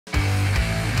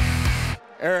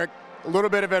Eric, a little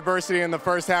bit of adversity in the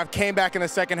first half, came back in the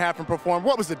second half and performed.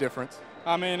 What was the difference?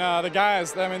 I mean, the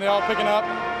guys, they all picking up.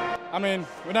 I mean,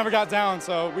 we never got down,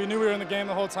 so we knew we were in the game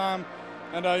the whole time.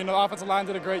 And, the offensive line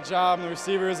did a great job, and the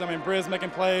receivers, Briz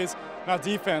making plays. And our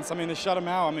defense, they shut them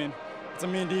out. It's a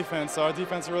mean defense, so our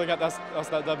defense really got us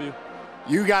that W.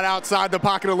 You got outside the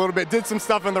pocket a little bit, did some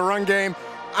stuff in the run game.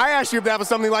 I asked you if that was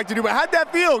something you like to do, but how'd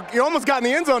that feel? You almost got in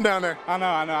the end zone down there. I know.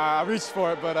 I reached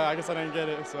for it, but I guess I didn't get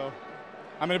it. So,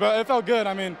 but it felt good.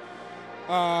 I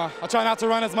try not to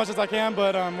run as much as I can,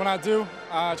 but when I do,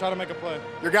 I try to make a play.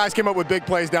 Your guys came up with big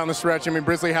plays down the stretch.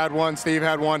 Brisley had one, Steve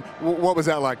had one. What was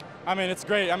that like? It's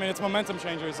great. It's momentum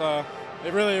changers.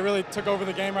 It really took over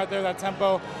the game right there, that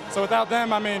tempo. So without them,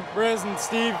 Briz and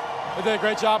Steve, they did a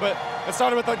great job. But it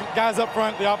started with the guys up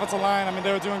front, the offensive line.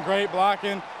 They were doing great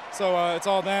blocking. So it's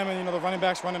all them, and the running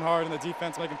backs running hard, and the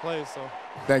defense making plays. So.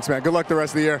 Thanks, man. Good luck the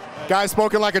rest of the year. Guys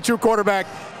spoken like a true quarterback,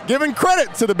 giving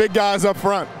credit to the big guys up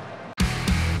front.